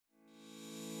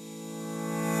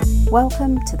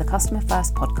Welcome to the Customer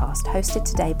First podcast, hosted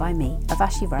today by me,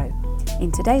 Avashi Rowe.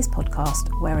 In today's podcast,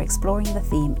 we're exploring the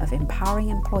theme of empowering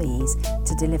employees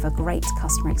to deliver great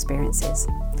customer experiences.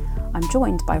 I'm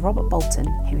joined by Robert Bolton,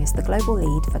 who is the global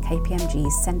lead for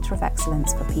KPMG's Centre of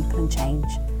Excellence for People and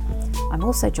Change. I'm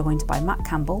also joined by Matt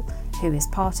Campbell, who is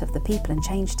part of the People and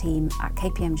Change team at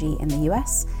KPMG in the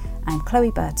US, and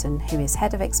Chloe Burton, who is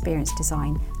Head of Experience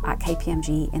Design at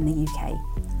KPMG in the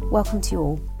UK. Welcome to you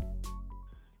all.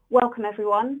 Welcome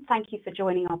everyone. Thank you for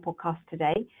joining our podcast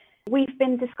today. We've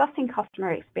been discussing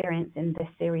customer experience in this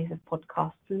series of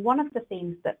podcasts, and one of the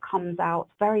themes that comes out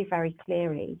very, very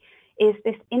clearly is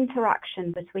this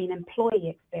interaction between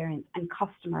employee experience and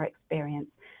customer experience,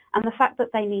 and the fact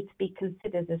that they need to be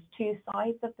considered as two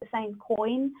sides of the same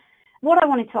coin. What I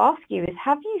wanted to ask you is,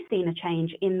 have you seen a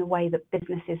change in the way that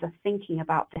businesses are thinking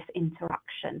about this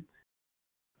interaction?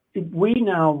 We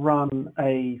now run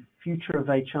a Future of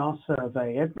HR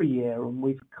survey every year, and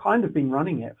we've kind of been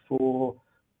running it for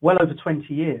well over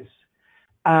 20 years.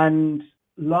 And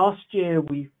last year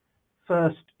we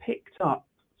first picked up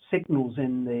signals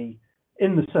in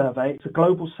the survey. It's a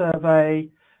global survey,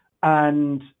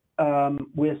 and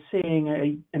we're seeing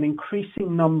an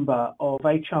increasing number of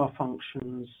HR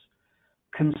functions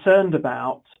concerned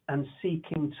about and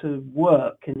seeking to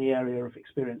work in the area of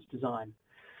experience design.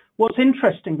 What's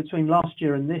interesting between last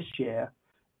year and this year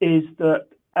is that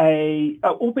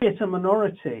albeit a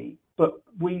minority, but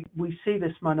we see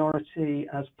this minority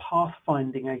as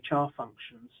pathfinding HR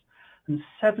functions, and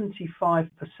 75%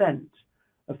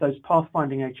 of those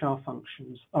pathfinding HR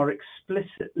functions are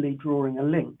explicitly drawing a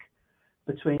link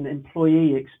between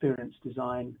employee experience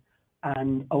design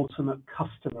and ultimate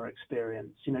customer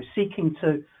experience, seeking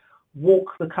to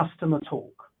walk the customer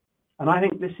talk. And I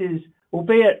think this is,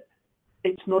 albeit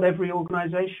it's not every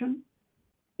organization,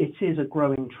 it is a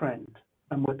growing trend,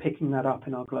 and we're picking that up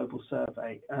in our global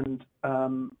survey. And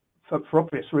for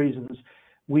obvious reasons,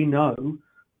 we know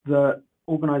that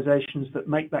organizations that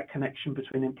make that connection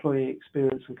between employee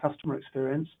experience and customer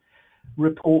experience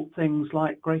report things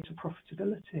like greater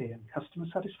profitability and customer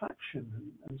satisfaction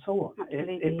and so on.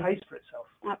 It pays for itself.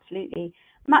 Absolutely.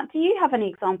 Matt, do you have any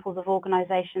examples of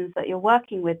organizations that you're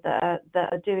working with that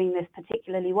are doing this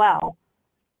particularly well?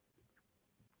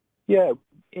 Yeah,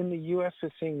 in the US,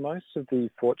 we're seeing most of the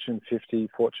Fortune 50,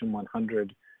 Fortune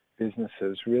 100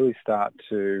 businesses really start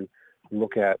to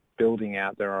look at building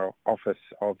out their office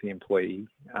of the employee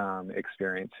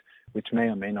experience, which may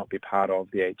or may not be part of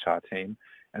the HR team,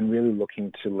 and really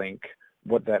looking to link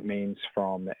what that means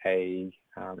from a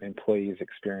employee's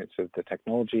experience of the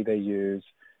technology they use,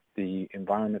 the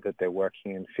environment that they're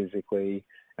working in physically,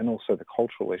 and also the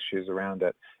cultural issues around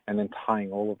it, and then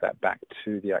tying all of that back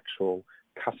to the actual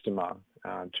customer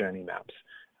journey maps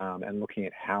and looking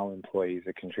at how employees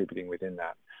are contributing within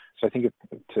that. So I think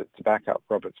to back up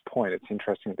Robert's point, it's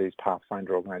interesting that these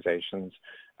Pathfinder organizations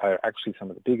are actually some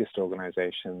of the biggest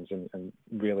organizations and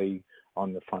really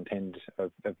on the front end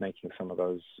of making some of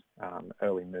those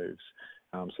early moves.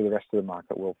 So the rest of the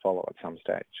market will follow at some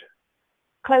stage.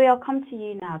 Chloe, I'll come to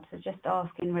you now to just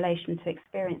ask in relation to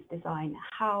experience design,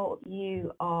 how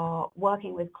you are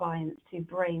working with clients to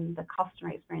bring the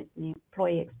customer experience and the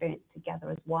employee experience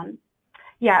together as one.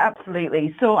 Yeah,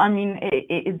 absolutely. So,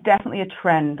 it is definitely a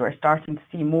trend we're starting to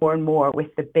see more and more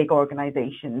with the big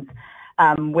organizations,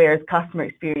 whereas customer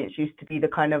experience used to be the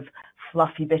kind of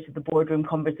fluffy bit of the boardroom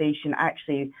conversation.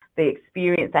 Actually, the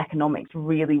experience economics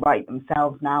really write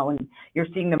themselves now, and you're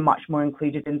seeing them much more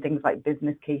included in things like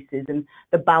business cases, and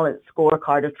the balanced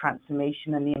scorecard of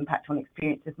transformation and the impact on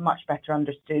experience is much better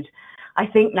understood. I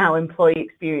think now employee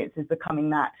experience is becoming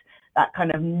that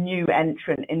kind of new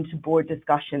entrant into board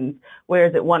discussions,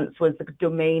 whereas it once was the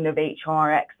domain of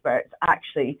HR experts.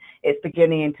 Actually, it's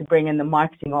beginning to bring in the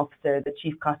marketing officer, the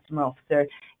chief customer officer,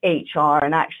 HR,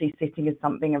 and actually sitting as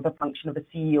something of a function of a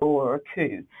CEO or a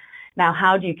coup. Now,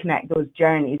 how do you connect those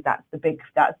journeys? That's the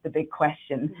big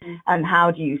question. Mm-hmm. And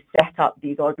how do you set up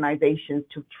these organizations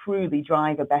to truly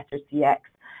drive a better CX?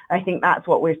 I think that's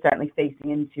what we're certainly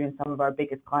facing into in some of our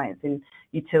biggest clients in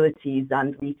utilities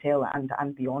and retail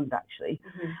and beyond, actually.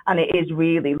 Mm-hmm. And it is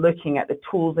really looking at the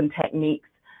tools and techniques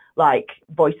like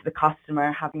voice of the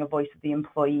customer, having a voice of the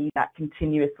employee, that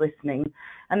continuous listening,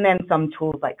 and then some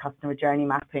tools like customer journey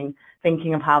mapping,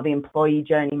 thinking of how the employee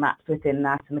journey maps within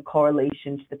that and the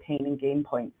correlation to the pain and gain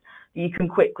points. You can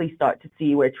quickly start to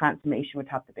see where transformation would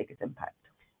have the biggest impact.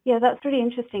 Yeah, that's really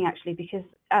interesting, actually, because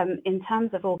in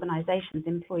terms of organizations,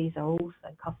 employees are also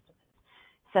customers.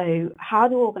 So how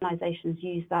do organizations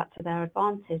use that to their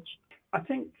advantage? I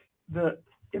think that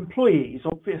employees,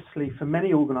 obviously, for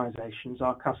many organizations,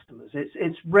 are customers.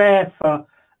 It's rare for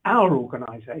our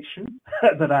organisation,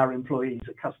 that our employees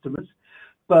are customers.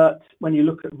 But when you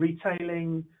look at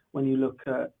retailing, when you look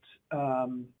at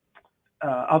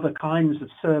other kinds of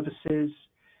services,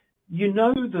 you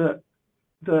know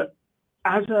that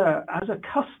as a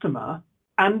customer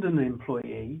and an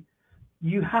employee,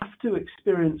 you have to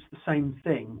experience the same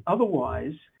thing.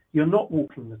 Otherwise, you're not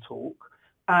walking the talk,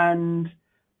 and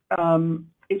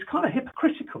it's kind of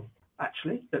hypocritical,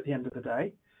 actually, at the end of the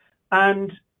day.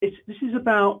 And this is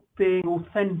about being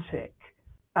authentic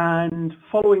and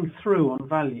following through on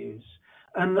values.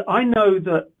 And I know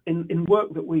that in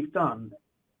work that we've done,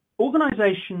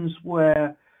 organisations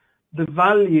where the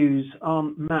values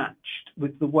aren't matched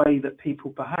with the way that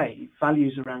people behave,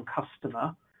 values around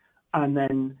customer, and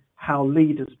then how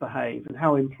leaders behave and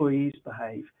how employees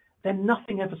behave, then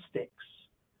nothing ever sticks.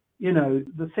 You know,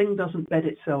 the thing doesn't bed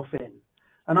itself in.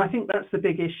 And I think that's the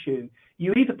big issue.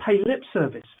 You either pay lip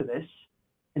service for this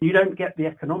and you don't get the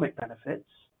economic benefits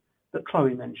that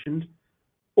Chloe mentioned,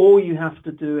 or you have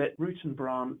to do it root and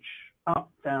branch,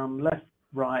 up, down, left,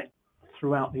 right,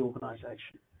 throughout the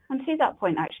organisation. And to that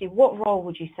point, actually, what role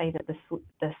would you say that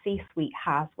the C-suite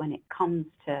has when it comes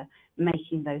to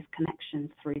making those connections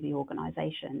through the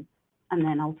organisation and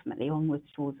then ultimately onwards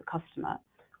towards the customer?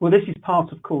 Well, this is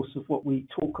part, of course, of what we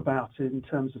talk about in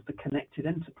terms of the connected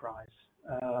enterprise,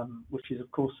 which is, of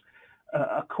course,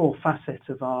 a core facet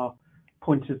of our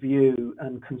point of view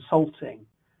and consulting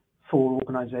for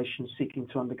organisations seeking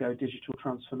to undergo digital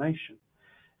transformation.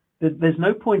 There's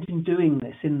no point in doing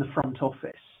this in the front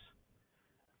office,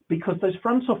 because those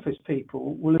front office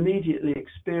people will immediately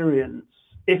experience,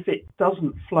 if it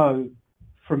doesn't flow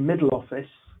from middle office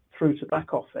through to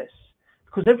back office,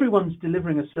 because everyone's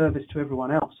delivering a service to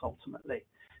everyone else ultimately.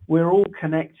 We're all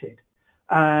connected.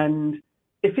 And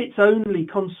if it's only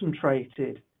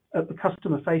concentrated at the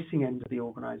customer-facing end of the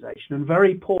organisation and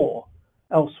very poor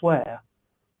elsewhere,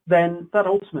 then that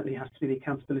ultimately has to be the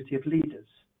accountability of leaders.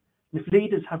 And if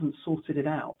leaders haven't sorted it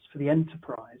out for the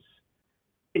enterprise,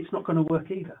 it's not going to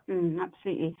work either.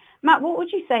 Absolutely. Matt, what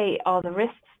would you say are the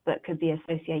risks that could be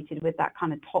associated with that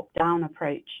kind of top-down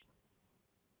approach?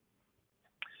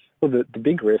 Well, the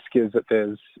big risk is that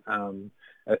there's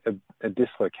a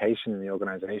dislocation in the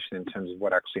organisation in terms of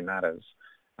what actually matters.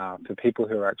 For people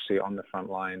who are actually on the front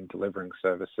line delivering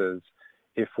services,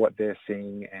 if what they're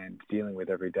seeing and dealing with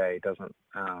every day doesn't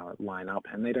line up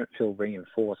and they don't feel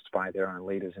reinforced by their own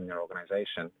leaders in their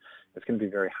organisation, it's going to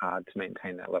be very hard to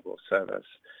maintain that level of service.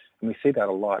 And we see that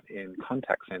a lot in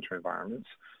contact centre environments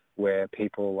where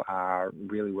people are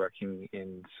really working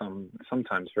in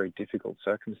sometimes very difficult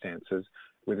circumstances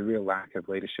with a real lack of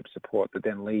leadership support that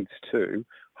then leads to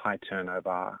high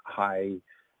turnover, high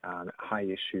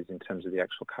issues in terms of the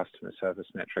actual customer service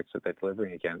metrics that they're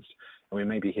delivering against. And we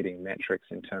may be hitting metrics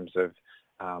in terms of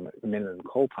minimum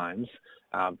call times,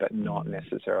 but not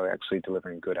necessarily actually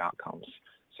delivering good outcomes.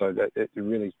 So that it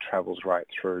really travels right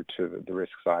through to the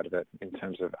risk side of it in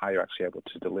terms of, are you actually able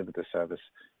to deliver the service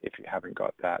if you haven't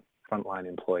got that frontline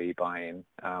employee buy-in,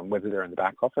 whether they're in the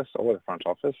back office or the front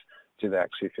office? Do they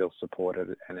actually feel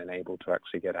supported and enabled to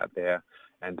actually get out there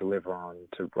and deliver on,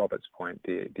 to Robert's point,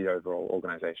 the overall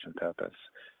organisation purpose?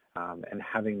 And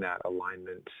having that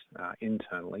alignment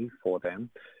internally for them,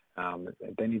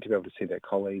 they need to be able to see their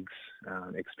colleagues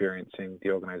experiencing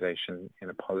the organisation in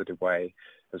a positive way,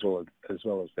 as well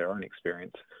as their own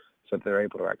experience, so that they're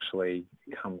able to actually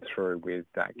come through with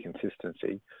that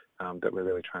consistency that we're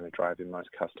really trying to drive in most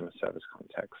customer service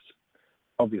contexts.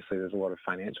 Obviously, there's a lot of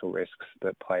financial risks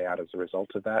that play out as a result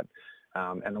of that.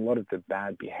 And a lot of the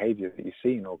bad behaviour that you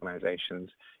see in organisations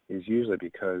is usually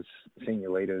because senior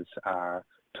leaders are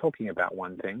talking about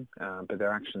one thing, but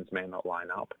their actions may not line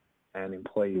up, and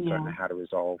employees don't know how to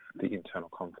resolve the internal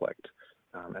conflict.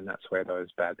 And that's where those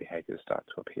bad behaviours start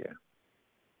to appear.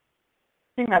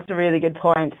 I think that's a really good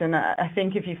point. And I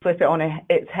think if you flip it on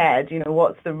its head, you know,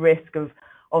 what's the risk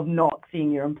of not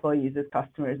seeing your employees as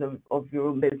customers of your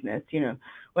own business? You know,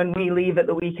 when we leave at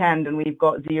the weekend and we've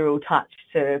got zero touch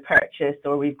to purchase,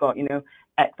 or we've got, you know,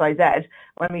 XYZ,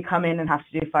 when we come in and have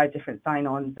to do 5 different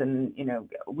sign-ons and, you know,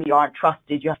 we aren't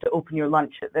trusted, you have to open your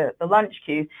lunch at the lunch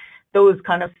queue, those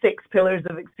kind of 6 pillars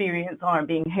of experience aren't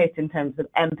being hit in terms of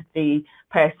empathy,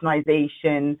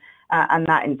 personalization, and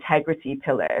that integrity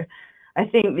pillar. I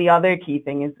think the other key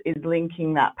thing is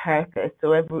linking that purpose.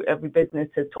 So every business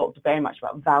has talked very much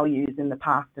about values in the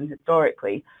past and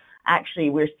historically. Actually,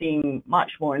 we're seeing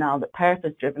much more now that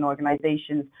purpose-driven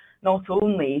organizations not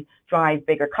only drive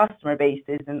bigger customer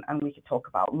bases, and we could talk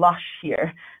about Lush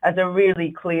here as a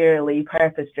really clearly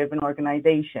purpose-driven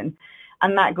organization.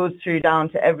 And that goes through down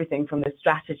to everything from the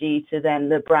strategy to then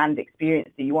the brand experience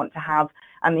that you want to have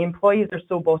And the employees are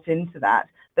so bought into that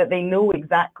they know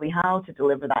exactly how to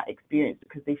deliver that experience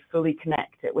because they fully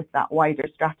connect it with that wider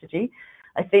strategy.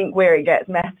 I think where it gets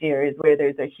messier is where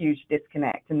there's a huge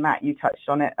disconnect, and Matt, you touched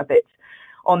on it a bit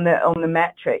on the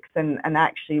metrics, and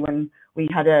actually when we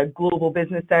had a global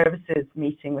business services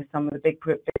meeting with some of the big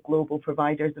global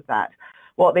providers of that,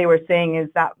 what they were saying is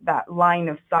that line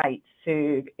of sight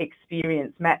to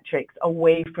experience metrics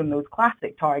away from those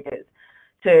classic targets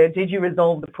to did you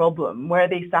resolve the problem, were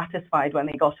they satisfied when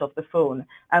they got off the phone,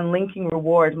 and linking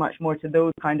reward much more to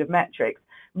those kind of metrics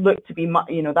looked to be,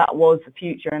 that was the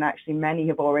future, and actually many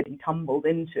have already tumbled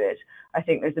into it. I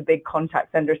think there's a big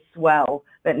contact center swell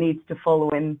that needs to follow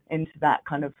into that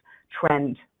kind of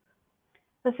trend.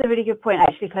 That's a really good point,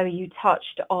 actually, Chloe. You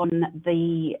touched on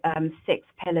the 6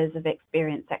 pillars of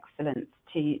experience excellence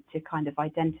to kind of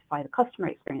identify the customer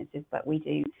experiences that we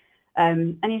do.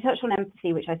 And you touched on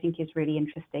empathy, which I think is really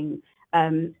interesting.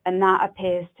 And that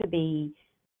appears to be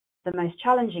the most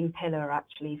challenging pillar,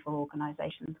 actually, for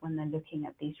organisations when they're looking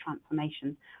at these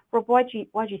transformations. Rob, why do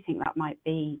you think that might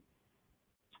be?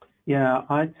 Yeah,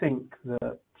 I think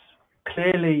that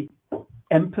clearly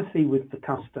empathy with the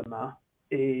customer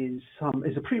is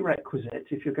a prerequisite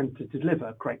if you're going to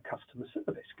deliver great customer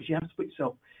service, because you have to put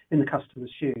yourself in the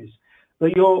customer's shoes.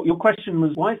 But your question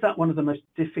was, why is that one of the most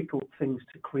difficult things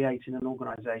to create in an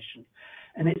organisation?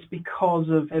 And it's because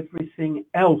of everything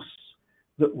else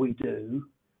that we do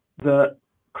that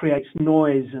creates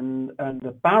noise and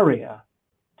a barrier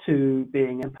to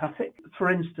being empathic.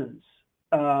 For instance,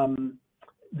 the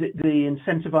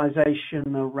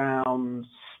incentivization around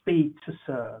speed to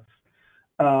serve,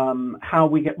 how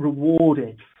we get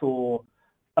rewarded for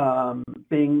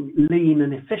being lean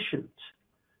and efficient.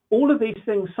 All of these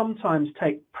things sometimes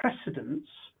take precedence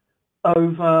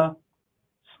over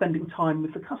spending time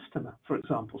with the customer, for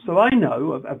example. So I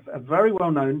know a very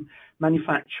well-known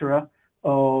manufacturer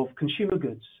of consumer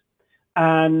goods,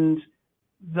 and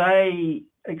they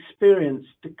experience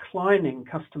declining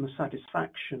customer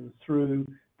satisfaction through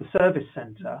the service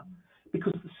center,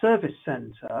 because the service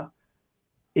center,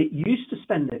 it used to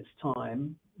spend its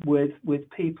time with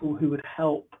people who would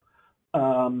help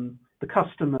the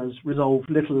customers resolve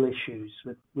little issues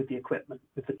with the equipment,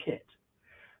 with the kit.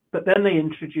 But then they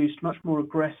introduced much more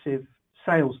aggressive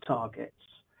sales targets,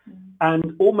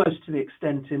 and almost to the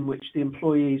extent in which the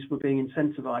employees were being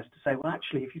incentivized to say, well,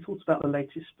 actually, if you thought about the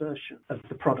latest version of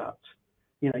the product,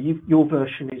 your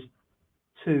version is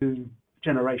 2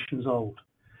 generations old.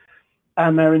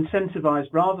 And they're incentivized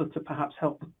rather to perhaps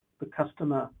help the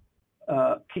customer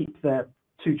keep their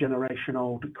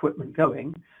 2-generation-old equipment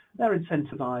going, they're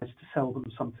incentivized to sell them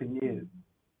something new.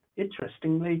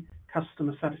 Interestingly,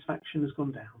 customer satisfaction has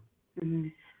gone down. Mm-hmm.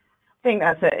 I think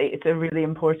it's a really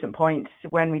important point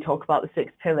when we talk about the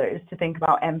 6 pillars, to think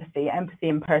about empathy. Empathy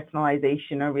and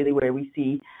personalization are really where we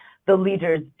see the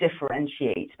leaders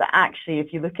differentiate. But actually,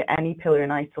 if you look at any pillar in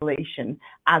isolation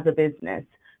as a business,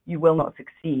 you will not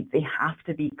succeed. They have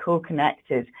to be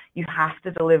co-connected. You have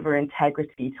to deliver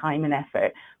integrity, time and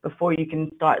effort before you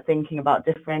can start thinking about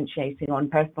differentiating on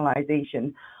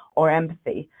personalization or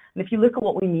empathy. And if you look at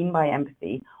what we mean by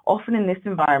empathy, often in this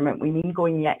environment, we mean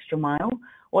going the extra mile.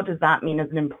 What does that mean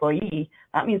as an employee?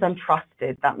 That means I'm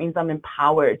trusted. That means I'm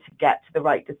empowered to get to the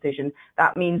right decision.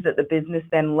 That means that the business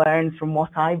then learns from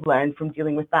what I've learned from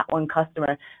dealing with that one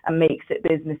customer and makes it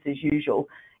business as usual.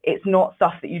 It's not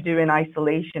stuff that you do in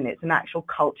isolation. It's an actual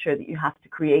culture that you have to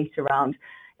create around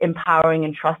empowering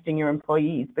and trusting your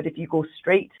employees. But if you go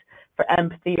straight for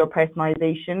empathy or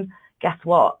personalization, guess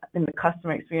what? In the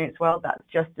customer experience world, that's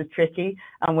just as tricky.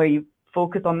 And where you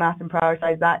focus on that and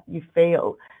prioritize that, you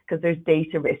fail, because there's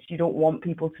data risk. You don't want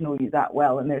people to know you that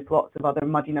well, and there's lots of other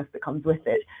muddiness that comes with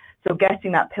it. So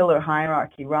getting that pillar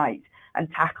hierarchy right and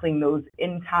tackling those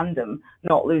in tandem,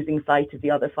 not losing sight of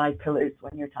the other 5 pillars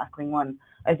when you're tackling one,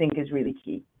 I think is really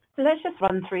key. So let's just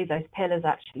run through those pillars,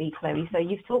 actually, Chloe. So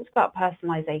you've talked about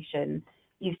personalization,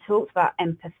 you've talked about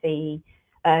empathy,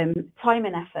 time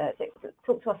and effort.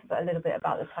 Talk to us a little bit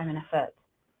about the time and effort.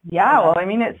 Yeah, well, I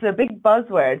mean, it's a big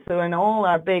buzzword. So in all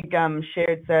our big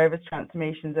shared service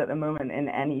transformations at the moment in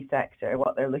any sector,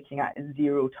 what they're looking at is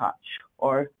zero touch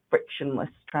or frictionless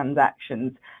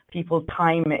transactions. People's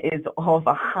time is of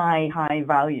a high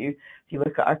value. If you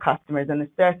look at our customers, and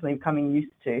they're certainly becoming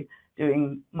used to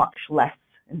doing much less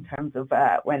in terms of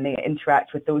when they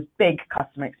interact with those big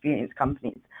customer experience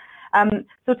companies.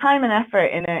 So time and effort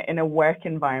in a work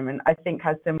environment, I think,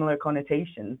 has similar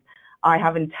connotations. I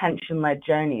have intention-led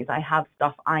journeys. I have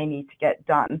stuff I need to get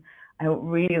done. I don't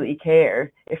really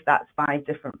care if that's 5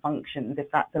 different functions, if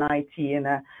that's an IT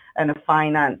and a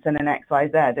finance and an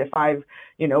XYZ. If I've,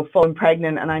 fallen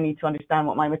pregnant and I need to understand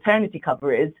what my maternity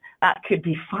cover is, that could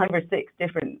be 5 or 6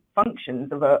 different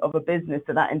functions of a business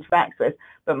that interacts with.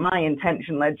 But my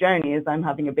intention-led journey is I'm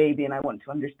having a baby and I want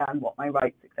to understand what my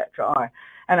rights, etc. are.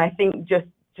 And I think just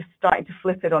starting to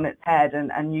flip it on its head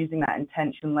and using that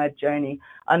intention-led journey,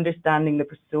 understanding the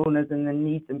personas and the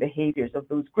needs and behaviours of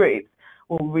those groups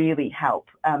will really help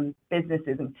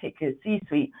businesses, in particular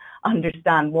C-suite,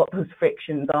 understand what those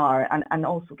frictions are and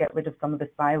also get rid of some of the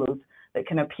silos that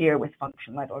can appear with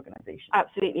function-led organisations.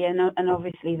 Absolutely, and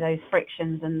obviously those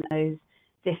frictions and those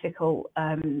difficult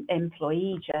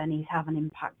employee journeys have an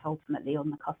impact ultimately on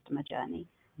the customer journey.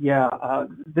 Yeah,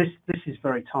 this is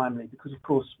very timely because, of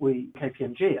course, we,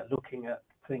 KPMG, are looking at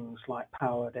things like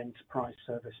powered enterprise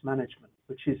service management,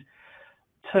 which is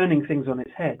turning things on its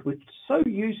head. We're so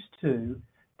used to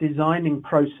designing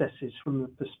processes from the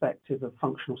perspective of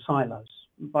functional silos.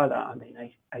 By that, I mean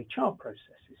HR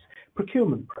processes,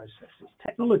 procurement processes,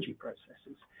 technology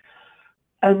processes.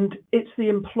 And it's the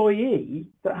employee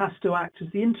that has to act as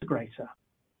the integrator.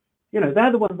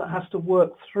 They're the one that has to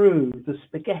work through the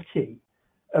spaghetti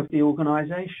of the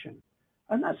organisation,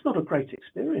 and that's not a great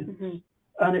experience. Mm-hmm.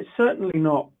 And it's certainly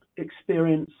not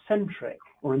experience-centric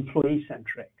or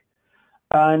employee-centric.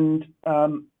 And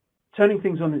turning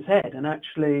things on its head and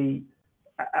actually,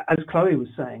 as Chloe was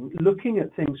saying, looking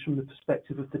at things from the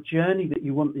perspective of the journey that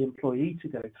you want the employee to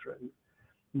go through,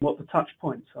 and what the touch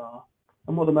points are,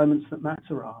 and what the moments that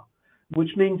matter are,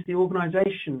 which means the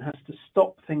organisation has to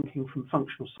stop thinking from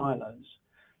functional silos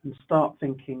and start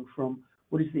thinking from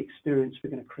what is the experience we're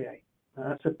going to create.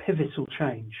 That's a pivotal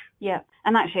change. Yeah,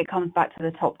 and actually it comes back to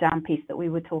the top-down piece that we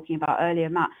were talking about earlier,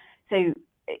 Matt. So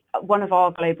one of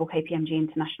our global KPMG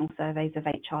international surveys of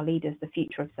HR leaders, the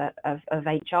Future of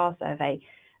HR survey,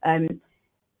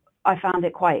 I found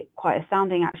it quite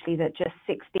astounding actually that just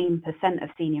 16% of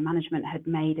senior management had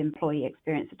made employee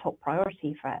experience a top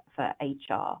priority for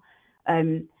HR.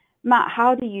 Matt,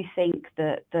 how do you think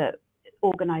that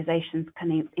organisations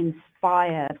can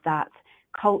inspire that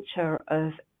culture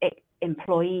of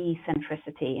employee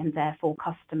centricity and therefore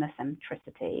customer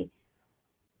centricity?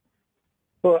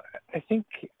 Well, I think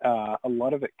a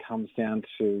lot of it comes down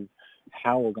to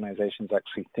how organizations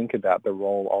actually think about the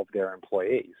role of their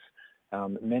employees.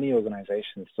 Many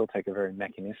organizations still take a very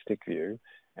mechanistic view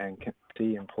and can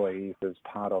see employees as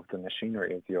part of the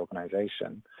machinery of the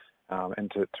organization.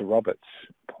 And to Robert's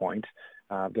point,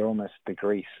 they're almost the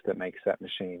grease that makes that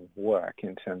machine work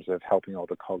in terms of helping all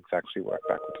the cogs actually work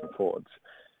backwards and forwards.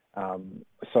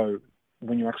 So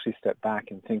when you actually step back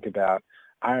and think about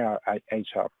are our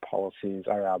HR policies,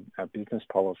 are our business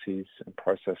policies and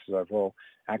processes overall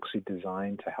actually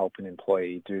designed to help an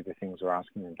employee do the things we're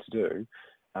asking them to do,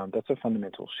 that's a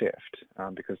fundamental shift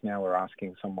because now we're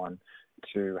asking someone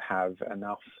to have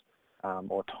enough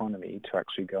autonomy to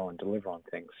actually go and deliver on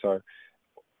things. So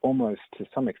almost to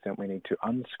some extent we need to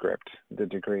unscript the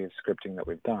degree of scripting that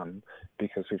we've done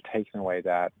because we've taken away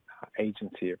that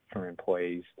agency from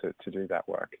employees to do that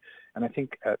work. And I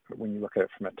think when you look at it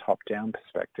from a top-down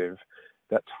perspective,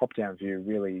 that top-down view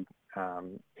really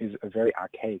is a very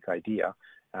archaic idea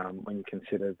when you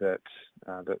consider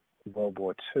that World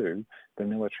War II, the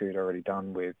military had already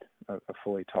done with a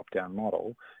fully top-down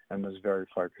model and was very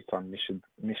focused on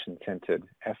mission-centered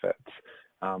efforts.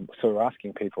 So we're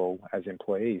asking people as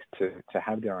employees to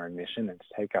have their own mission and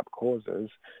to take up causes,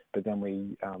 but then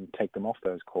we take them off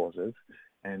those causes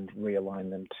and realign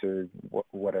them to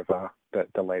whatever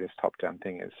the latest top-down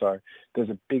thing is. So there's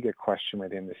a bigger question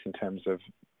within this in terms of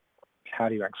how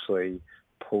do you actually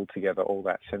pull together all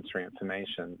that sensory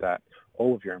information that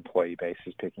all of your employee base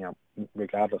is picking up,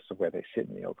 regardless of where they sit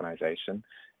in the organization,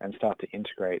 and start to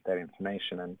integrate that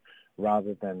information. And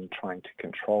rather than trying to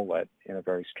control it in a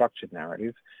very structured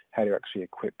narrative, how do you actually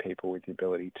equip people with the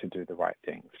ability to do the right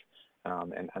things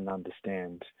and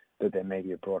understand that there may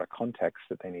be a broader context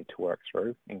that they need to work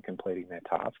through in completing their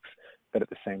tasks, but at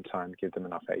the same time give them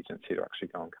enough agency to actually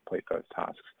go and complete those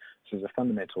tasks. So there's a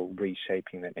fundamental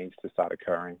reshaping that needs to start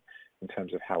occurring in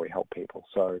terms of how we help people.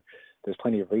 So there's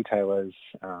plenty of retailers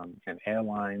and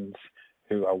airlines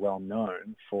who are well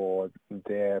known for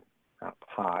their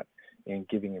part in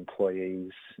giving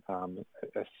employees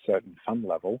a certain fund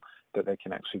level that they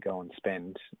can actually go and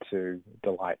spend to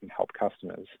delight and help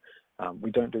customers.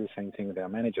 We don't do the same thing with our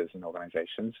managers in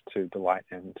organizations to delight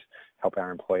and help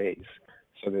our employees.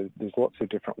 So there's lots of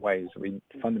different ways that we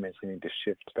fundamentally need to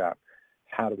shift about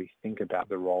how do we think about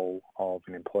the role of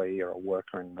an employee or a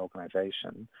worker in an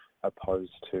organization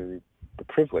opposed to the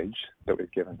privilege that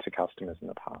we've given to customers in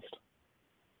the past.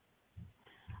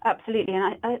 Absolutely,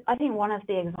 and I think one of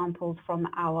the examples from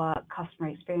our customer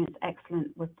experience excellence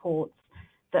reports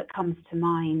that comes to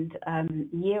mind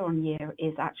year on year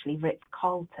is actually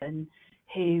Ritz-Carlton,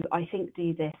 who I think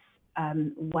do this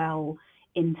well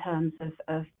in terms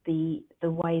of the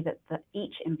way that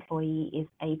each employee is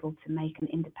able to make an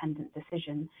independent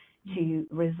decision to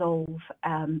resolve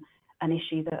an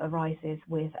issue that arises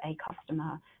with a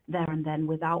customer there and then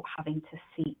without having to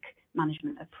seek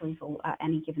management approval at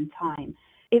any given time.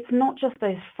 It's not just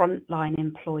those frontline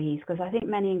employees, because I think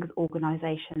many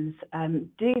organisations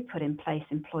do put in place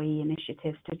employee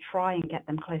initiatives to try and get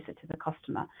them closer to the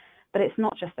customer. But it's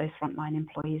not just those frontline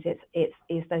employees,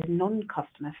 it's those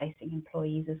non-customer facing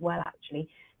employees as well, actually.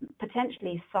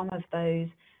 Potentially some of those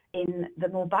in the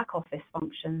more back office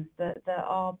functions that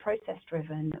are process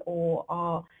driven or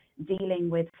are dealing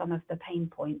with some of the pain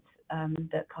points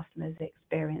that customers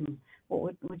experience.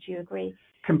 Would you agree?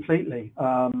 Completely.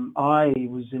 I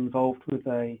was involved with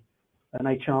an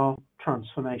HR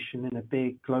transformation in a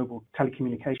big global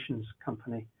telecommunications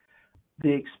company.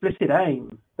 The explicit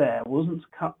aim there wasn't to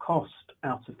cut cost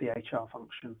out of the HR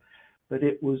function, but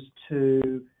it was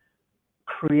to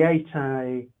create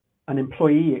an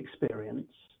employee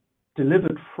experience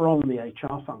delivered from the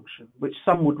HR function, which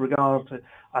some would regard to,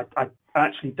 I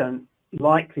actually don't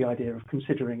like the idea of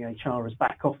considering HR as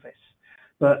back office,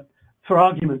 but for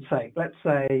argument's sake, let's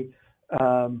say,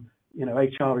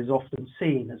 HR is often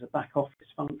seen as a back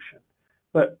office function,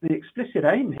 but the explicit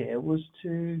aim here was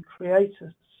to create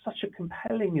such a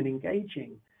compelling and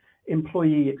engaging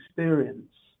employee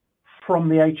experience from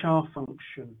the HR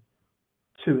function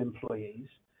to employees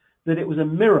that it was a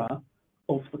mirror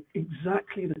of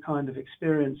exactly the kind of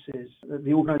experiences that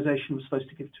the organisation was supposed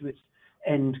to give to its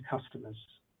end customers,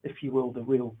 if you will, the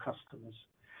real customers.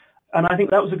 And I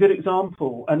think that was a good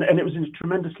example, and it was a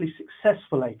tremendously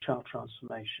successful HR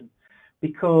transformation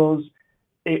because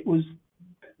it was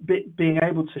being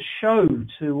able to show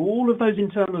to all of those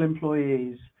internal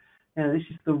employees, this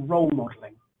is the role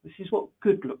modelling, this is what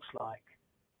good looks like.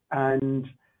 And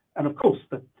of course,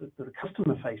 the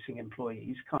customer-facing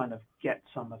employees kind of get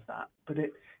some of that, but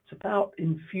it's about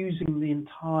infusing the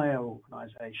entire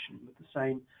organisation with the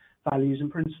same values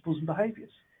and principles and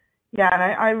behaviours. Yeah, and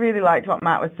I really liked what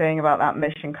Matt was saying about that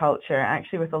mission culture.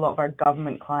 Actually, with a lot of our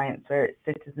government clients where it's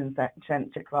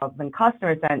citizen-centric rather than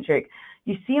customer-centric,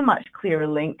 you see a much clearer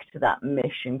link to that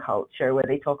mission culture where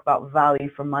they talk about value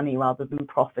for money rather than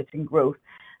profit and growth,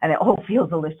 and it all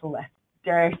feels a little less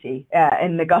dirty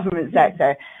in the government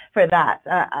sector for that.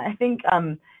 I think,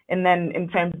 and then in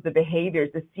terms of the behaviours,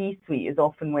 the C-suite is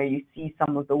often where you see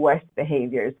some of the worst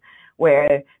behaviours,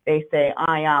 where they say,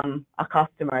 I am a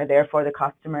customer, therefore the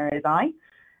customer is I.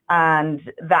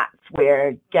 And that's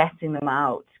where getting them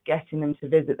out, getting them to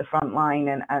visit the front line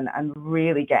and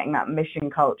really getting that mission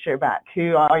culture back.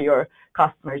 Who are your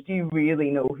customers? Do you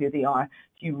really know who they are?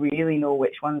 Do you really know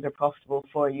which ones are profitable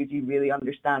for you? Do you really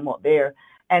understand what their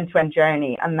end-to-end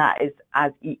journey? And that is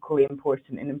as equally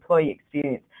important in employee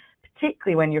experience,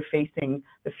 particularly when you're facing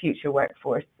the future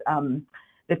workforce.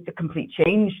 The complete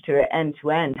change to it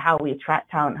end-to-end, how we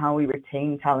attract talent, how we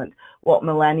retain talent, what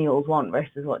millennials want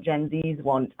versus what Gen Zs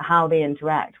want, how they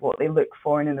interact, what they look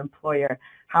for in an employer,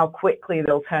 how quickly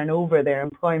they'll turn over their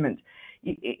employment.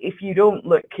 If you don't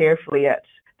look carefully at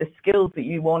the skills that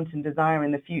you want and desire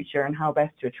in the future and how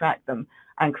best to attract them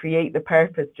and create the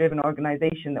purpose-driven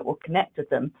organisation that will connect with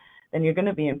them, then you're going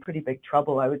to be in pretty big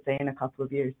trouble, I would say, in a couple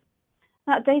of years.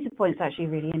 That data point is actually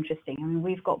really interesting. I mean,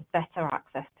 we've got better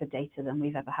access to data than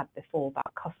we've ever had before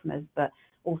about customers, but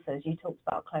also, as you talked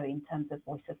about, Chloe, in terms of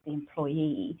voice of the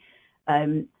employee,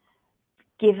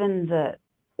 given that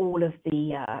all of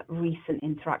the recent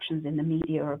interactions in the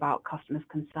media are about customers'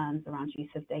 concerns around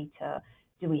use of data,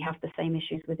 do we have the same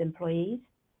issues with employees?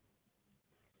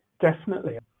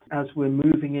 Definitely. As we're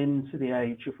moving into the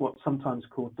age of what's sometimes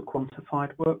called the quantified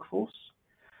workforce,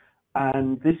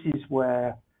 and this is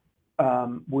where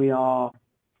we are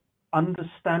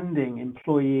understanding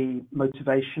employee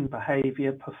motivation,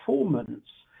 behaviour, performance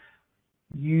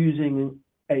using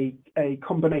a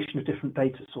combination of different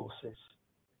data sources,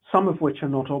 some of which are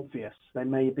not obvious. They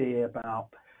may be about,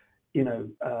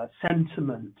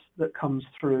 sentiment that comes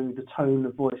through the tone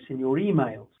of voice in your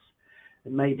emails.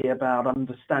 It may be about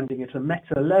understanding at a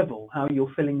meta level how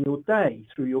you're filling your day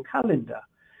through your calendar.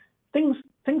 Things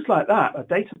like that are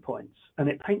data points, and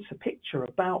it paints a picture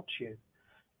about you.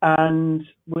 And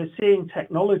we're seeing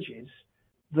technologies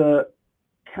that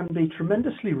can be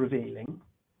tremendously revealing,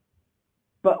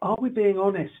 but are we being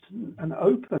honest and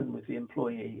open with the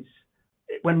employees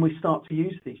when we start to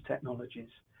use these technologies?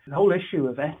 The whole issue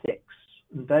of ethics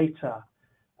and data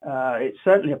It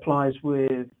certainly applies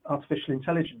with artificial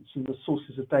intelligence and the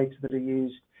sources of data that are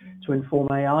used to inform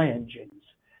AI engines.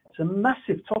 It's a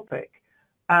massive topic,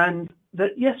 and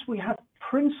that, yes, we have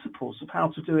principles of how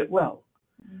to do it well,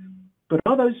 but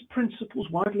are those principles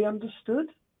widely understood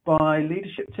by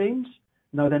leadership teams?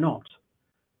 No, they're not.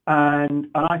 And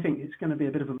I think it's going to be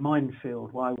a bit of a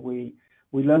minefield while we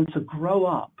learn to grow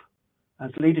up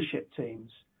as leadership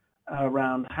teams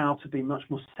around how to be much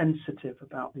more sensitive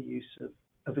about the use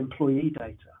of employee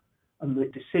data and the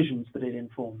decisions that it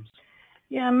informs.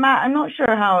 Yeah, Matt, I'm not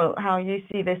sure how you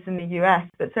see this in the US,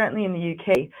 but certainly in the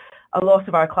UK, a lot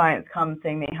of our clients come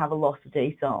saying they have a lot of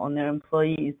data on their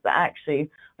employees, but actually,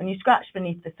 when you scratch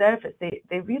beneath the surface,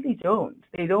 they really don't.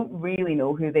 They don't really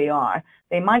know who they are.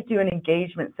 They might do an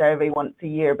engagement survey once a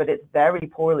year, but it's very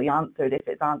poorly answered, if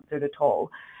it's answered at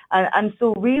all. And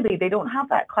so really, they don't have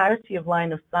that clarity of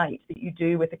line of sight that you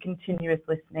do with a continuous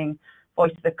listening,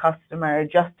 voice of the customer,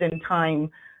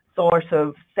 just-in-time sort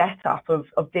of setup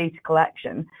of data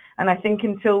collection. And I think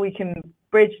until we can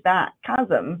bridge that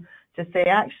chasm to say,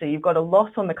 actually, you've got a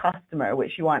lot on the customer,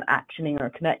 which you aren't actioning or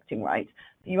connecting right,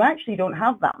 you actually don't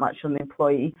have that much on the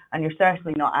employee, and you're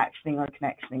certainly not actioning or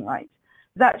connecting right.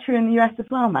 Is that true in the US as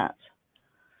well, Matt?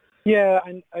 Yeah,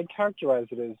 I characterize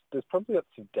it as there's probably lots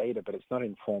of data, but it's not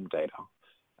informed data.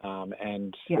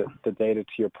 The data,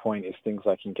 to your point, is things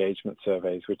like engagement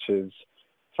surveys, which is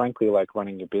frankly like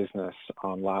running your business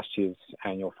on last year's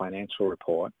annual financial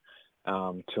report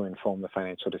to inform the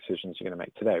financial decisions you're going to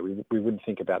make today. We wouldn't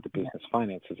think about the business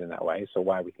finances in that way, so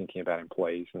why are we thinking about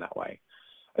employees in that way?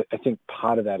 I think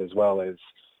part of that as well is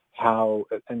how,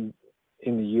 and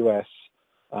in the US,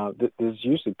 there's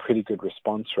usually pretty good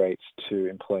response rates to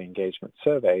employee engagement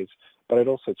surveys, but I'd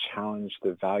also challenge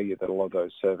the value that a lot of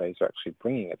those surveys are actually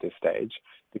bringing at this stage,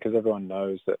 because everyone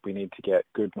knows that we need to get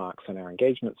good marks on our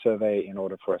engagement survey in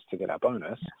order for us to get our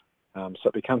bonus. So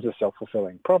it becomes a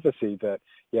self-fulfilling prophecy that,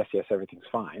 yes, everything's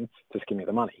fine, just give me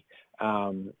the money.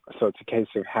 So it's a case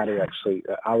of how do we actually,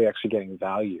 are we actually getting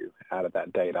value out of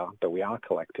that data that we are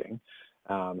collecting?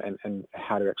 And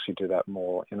how to actually do that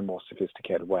in a more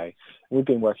sophisticated way. We've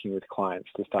been working with clients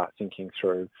to start thinking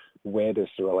through where does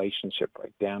the relationship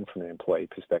break down from an employee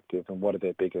perspective, and what are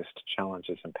their biggest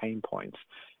challenges and pain points,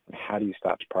 and how do you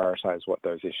start to prioritize what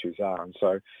those issues are. And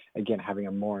so, again, having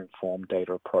a more informed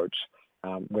data approach,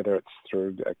 whether it's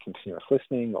through a continuous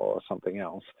listening or something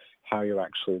else, how you're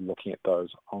actually looking at those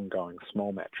ongoing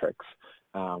small metrics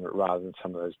rather than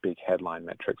some of those big headline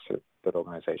metrics that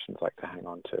organizations like to hang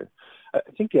on to. I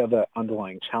think the other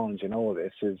underlying challenge in all of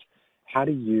this is how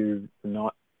do you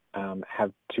not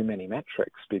have too many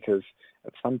metrics? Because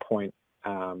at some point,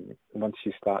 once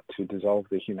you start to dissolve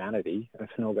the humanity of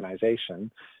an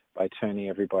organization by turning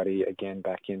everybody again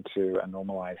back into a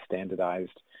normalized,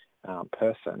 standardized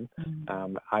person,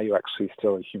 are you actually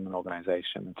still a human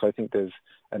organization? And so I think there's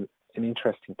an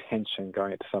interesting tension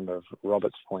going into some of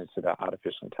Robert's points about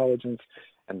artificial intelligence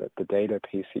and the data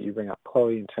piece that you bring up,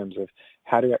 Chloe, in terms of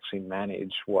how to actually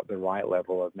manage what the right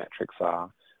level of metrics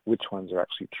are, which ones are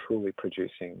actually truly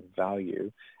producing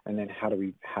value, and then how do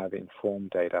we have informed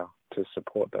data to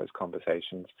support those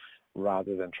conversations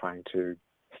rather than trying to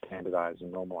standardize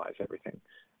and normalize everything.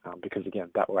 Because again,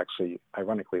 that will actually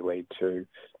ironically lead to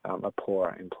a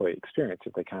poorer employee experience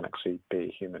if they can't actually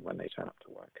be human when they turn up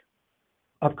to work.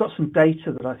 I've got some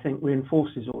data that I think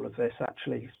reinforces all of this,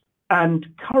 actually. And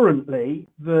currently,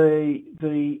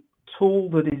 the tool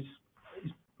that is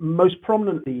most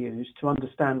prominently used to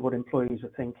understand what employees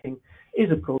are thinking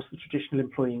is, of course, the traditional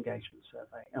employee engagement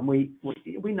survey. And we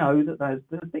know that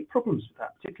there are big problems with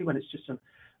that, particularly when it's just an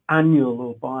annual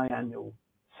or biannual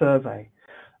survey.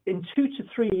 In 2 to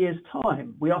 3 years'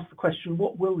 time, we asked the question,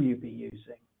 what will you be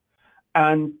using?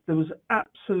 And there was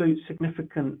absolute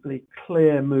significantly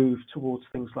clear move towards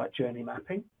things like journey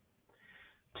mapping,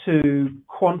 to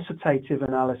quantitative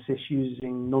analysis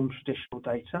using non-traditional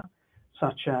data,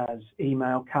 such as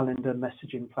email, calendar,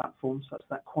 messaging platforms. That's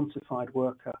that quantified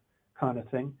worker kind of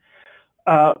thing.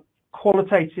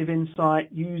 Qualitative insight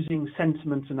using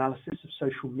sentiment analysis of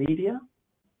social media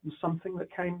was something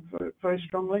that came very, very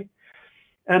strongly.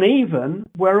 And even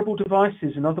wearable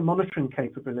devices and other monitoring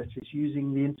capabilities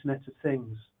using the Internet of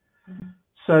Things. Mm-hmm.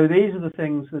 So these are the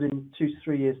things that in 2 to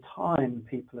 3 years' time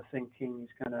people are thinking is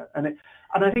going to, and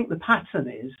I think the pattern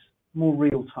is more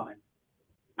real time.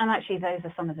 And actually, those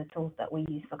are some of the tools that we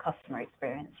use for customer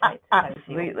experience, right?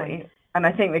 Absolutely. And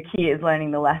I think the key is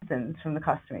learning the lessons from the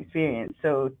customer experience.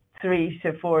 So 3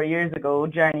 to 4 years ago,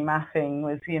 journey mapping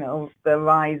was, the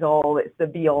rise all, it's the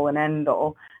be all and end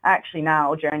all. Actually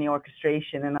now, journey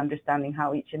orchestration and understanding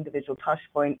how each individual touch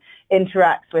point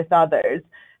interacts with others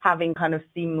having kind of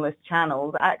seamless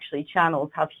channels. Actually,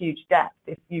 channels have huge depth.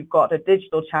 If you've got a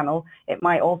digital channel, it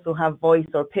might also have voice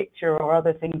or picture or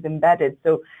other things embedded.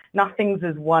 So nothing's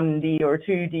as 1D or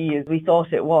 2D as we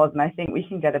thought it was. And I think we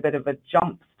can get a bit of a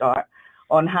jump start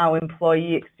on how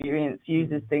employee experience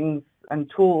uses things and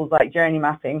tools like journey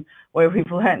mapping, where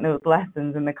we've learned those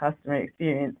lessons in the customer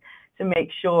experience, to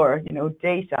make sure,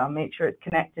 data, make sure it's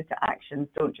connected to actions,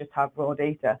 don't just have raw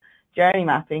data. Journey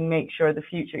mapping, make sure the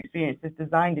future experience is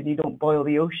designed and you don't boil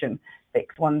the ocean,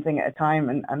 fix one thing at a time.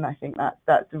 And I think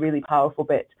that's a really powerful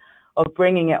bit of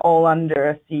bringing it all under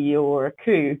a CEO or a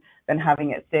COO than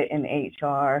having it sit in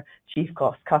HR, Chief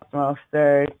Customer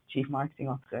Officer, Chief Marketing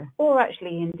Officer. Or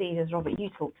actually, indeed, as Robert, you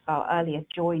talked about earlier,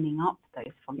 joining up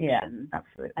those functions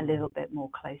a little bit more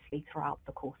closely throughout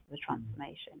the course of the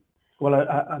transformation. Well,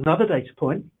 another data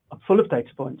point, I'm full of data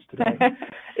points today,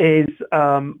 is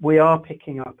we are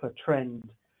picking up a trend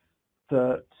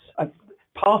that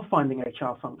pathfinding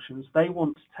HR functions, they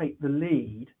want to take the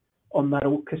lead on that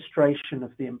orchestration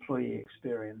of the employee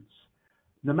experience,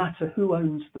 no matter who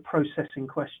owns the process in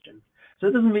question. So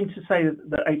it doesn't mean to say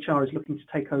that HR is looking to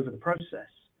take over the process,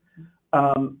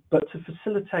 but to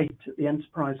facilitate at the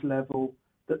enterprise level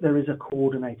that there is a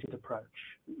coordinated approach.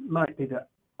 It might be that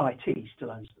IT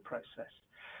still owns the process.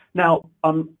 Now,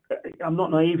 I'm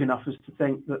not naive enough as to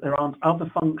think that there aren't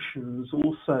other functions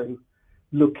also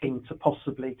looking to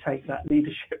possibly take that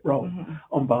leadership role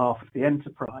on behalf of the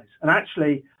enterprise. And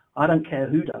actually, I don't care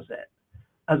who does it,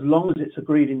 as long as it's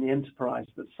agreed in the enterprise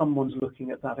that someone's looking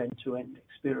at that end-to-end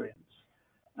experience,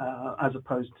 as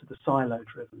opposed to the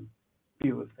silo-driven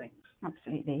view of things.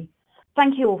 Absolutely.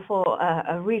 Thank you all for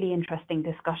a really interesting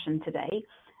discussion today.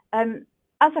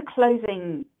 As a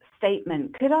closing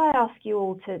statement, could I ask you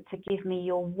all to give me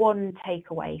your one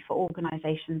takeaway for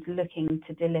organisations looking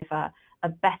to deliver a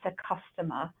better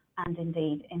customer and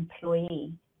indeed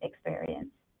employee experience?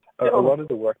 A lot of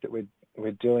the work that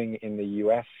we're doing in the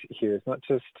US here is not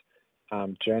just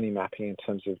journey mapping in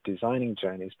terms of designing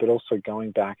journeys, but also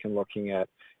going back and looking at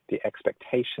the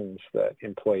expectations that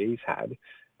employees had,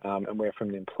 and where from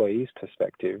the employee's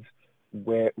perspective,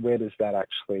 where does that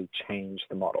actually change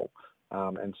the model?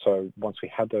 And so once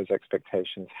we have those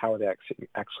expectations, how are they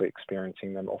actually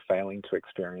experiencing them or failing to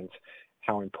experience?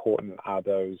 How important are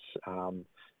those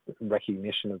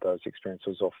recognition of those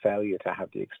experiences or failure to have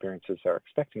the experiences they're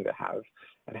expecting to have?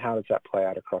 And how does that play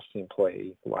out across the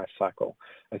employee life cycle?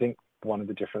 I think one of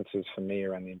the differences for me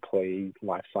around the employee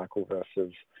life cycle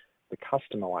versus the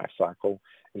customer life cycle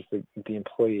is the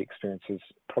employee experience is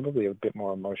probably a bit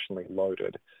more emotionally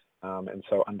loaded. And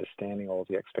so understanding all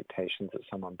the expectations that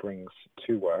someone brings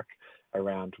to work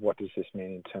around what does this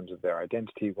mean in terms of their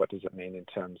identity, what does it mean in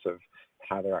terms of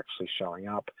how they're actually showing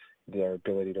up, their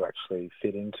ability to actually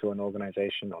fit into an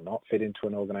organization or not fit into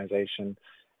an organization,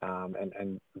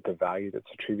 and the value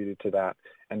that's attributed to that,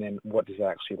 and then what does that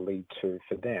actually lead to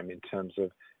for them in terms of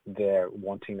their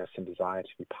wantingness and desire to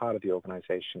be part of the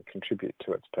organization, contribute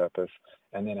to its purpose,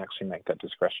 and then actually make that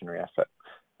discretionary effort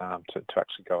to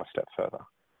actually go a step further.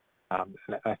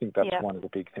 And I think that's one of the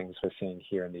big things we're seeing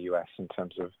here in the US in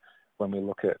terms of when we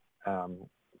look at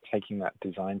taking that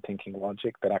design thinking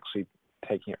logic, but actually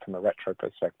taking it from a retro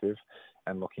perspective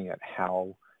and looking at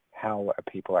how are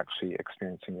people actually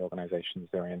experiencing the organizations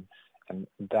they're in, and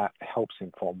that helps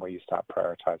inform where you start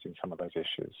prioritizing some of those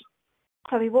issues.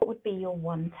 Chloe, what would be your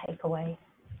one takeaway?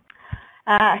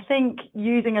 I think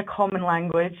using a common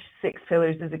language, 6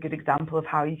 pillars, is a good example of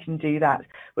how you can do that,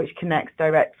 which connects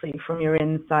directly from your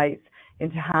insights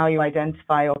into how you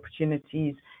identify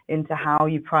opportunities, into how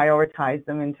you prioritize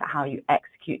them, into how you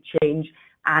execute change,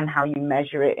 and how you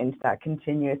measure it into that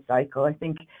continuous cycle. I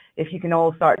think if you can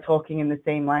all start talking in the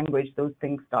same language, those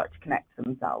things start to connect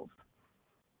themselves.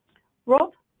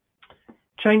 Rob?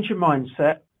 Change your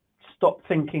mindset. Stop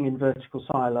thinking in vertical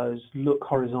silos, look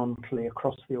horizontally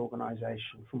across the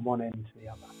organisation from one end to the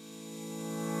other.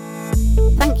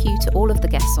 Thank you to all of the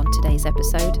guests on today's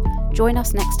episode. Join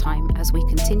us next time as we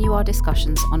continue our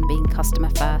discussions on being customer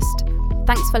first.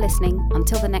 Thanks for listening.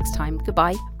 Until the next time,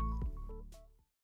 goodbye.